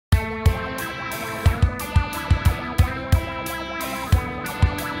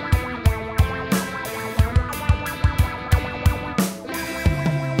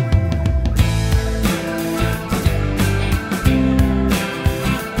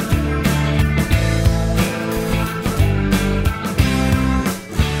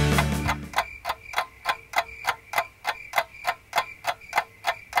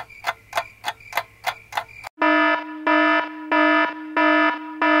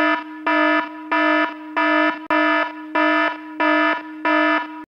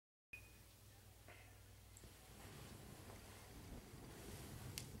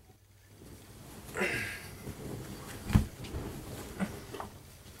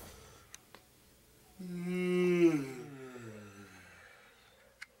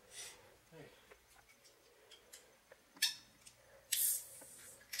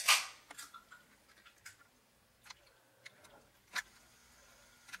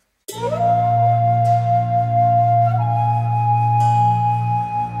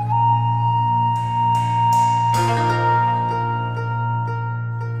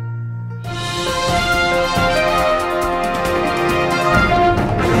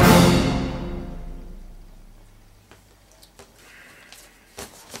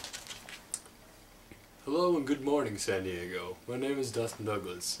San Diego. My name is Dustin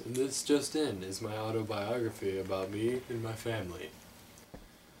Douglas, and this just in is my autobiography about me and my family.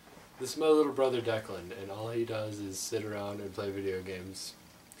 This is my little brother Declan, and all he does is sit around and play video games.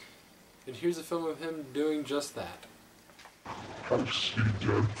 And here's a film of him doing just that. I see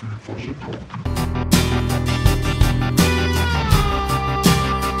dead people sitting.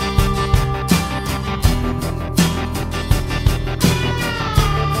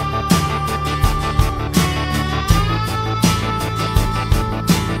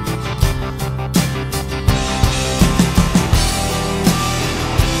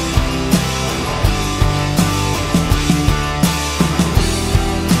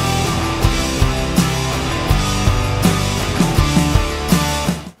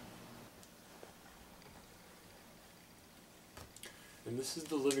 And this is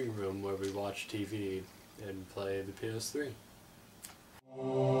the living room where we watch TV and play the PS3.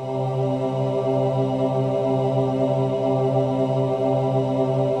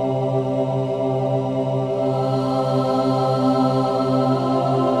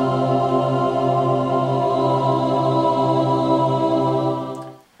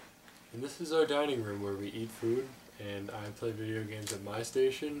 And this is our dining room where we eat food, and I play video games at my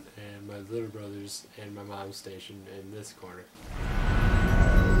station, and my little brother's and my mom's station in this corner.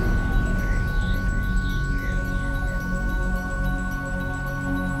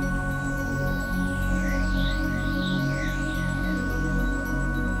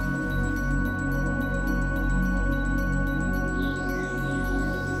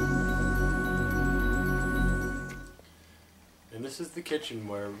 And this is the kitchen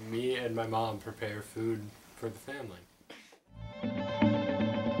where me and my mom prepare food for the family.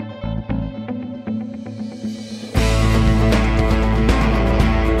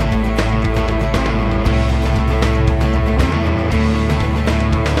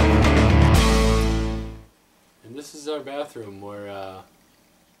 And this is our bathroom where,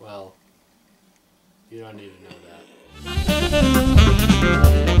 well, you don't need to know that.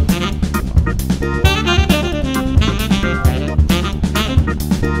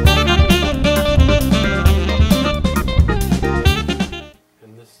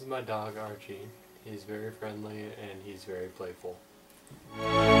 This is my dog Archie. He's very friendly and he's very playful.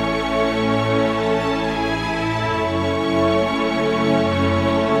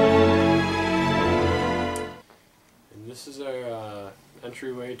 And this is our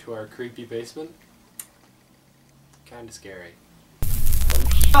entryway to our creepy basement. Kinda scary.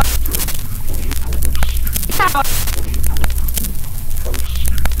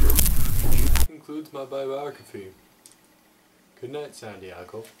 Concludes my biography. Good night, San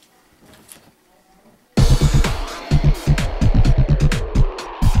Diego.